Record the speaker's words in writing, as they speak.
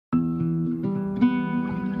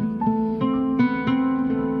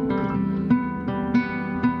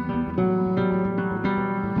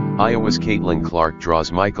Iowa's Caitlin Clark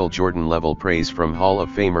draws Michael Jordan-level praise from Hall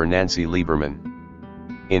of Famer Nancy Lieberman.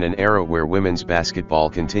 In an era where women's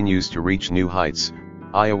basketball continues to reach new heights,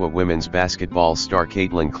 Iowa women's basketball star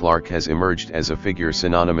Caitlin Clark has emerged as a figure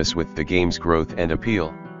synonymous with the game's growth and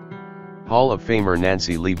appeal. Hall of Famer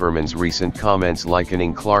Nancy Lieberman's recent comments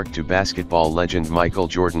likening Clark to basketball legend Michael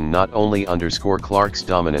Jordan not only underscore Clark's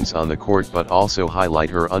dominance on the court but also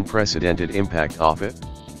highlight her unprecedented impact off it.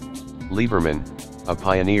 Lieberman, a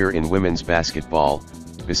pioneer in women's basketball,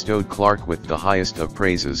 bestowed Clark with the highest of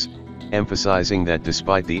praises, emphasizing that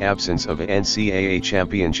despite the absence of an NCAA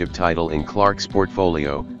championship title in Clark's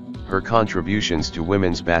portfolio, her contributions to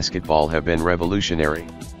women's basketball have been revolutionary.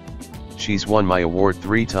 "She's won my award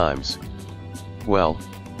 3 times. Well,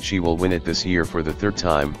 she will win it this year for the 3rd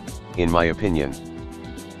time, in my opinion.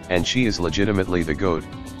 And she is legitimately the GOAT.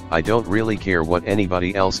 I don't really care what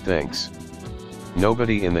anybody else thinks.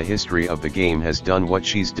 Nobody in the history of the game has done what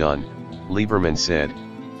she's done," Lieberman said,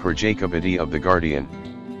 per Jacob Uitti of The Guardian.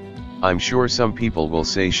 "I'm sure some people will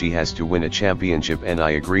say she has to win a championship, and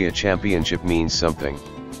I agree, a championship means something.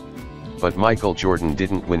 But Michael Jordan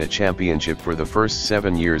didn't win a championship for the first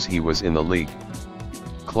 7 years he was in the league."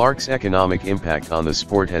 Clark's economic impact on the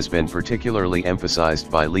sport has been particularly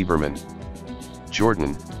emphasized by Lieberman.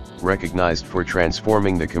 Jordan, recognized for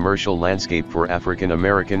transforming the commercial landscape for African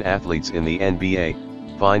American athletes in the NBA,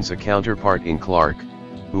 finds a counterpart in Clark,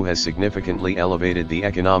 who has significantly elevated the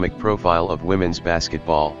economic profile of women's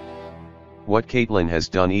basketball. "What Caitlin has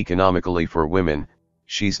done economically for women,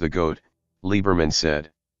 she's the GOAT," Lieberman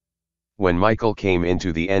said. "When Michael came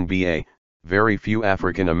into the NBA, very few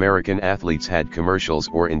African American athletes had commercials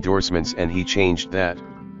or endorsements, and he changed that.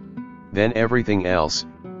 Then everything else,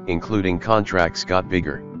 including contracts, got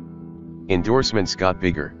bigger. Endorsements got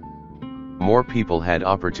bigger. More people had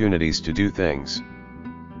opportunities to do things.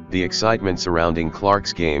 The excitement surrounding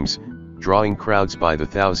Clark's games, drawing crowds by the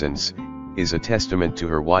thousands, is a testament to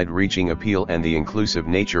her wide-reaching appeal and the inclusive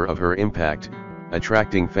nature of her impact,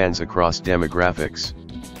 attracting fans across demographics.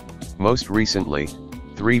 Most recently,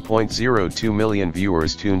 3.02 million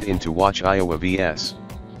viewers tuned in to watch Iowa vs.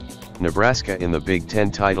 Nebraska in the Big Ten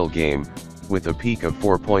title game, with a peak of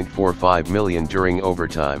 4.45 million during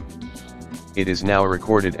overtime. It is now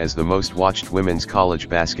recorded as the most watched women's college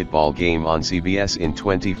basketball game on CBS in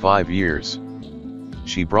 25 years.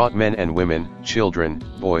 She brought men and women, children,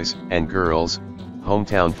 boys and girls,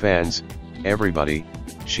 hometown fans, everybody,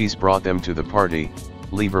 she's brought them to the party,"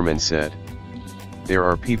 Lieberman said. "There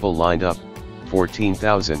are people lined up,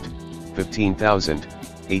 14,000, 15,000,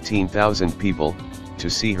 18,000 people, to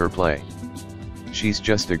see her play. She's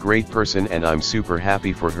just a great person and I'm super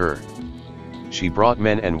happy for her. She brought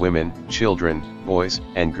men and women, children, boys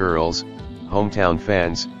and girls, hometown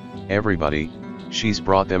fans, everybody, she's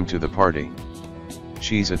brought them to the party.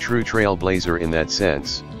 She's a true trailblazer in that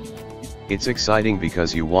sense. It's exciting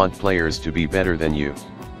because you want players to be better than you.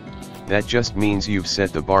 That just means you've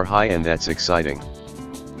set the bar high, and that's exciting."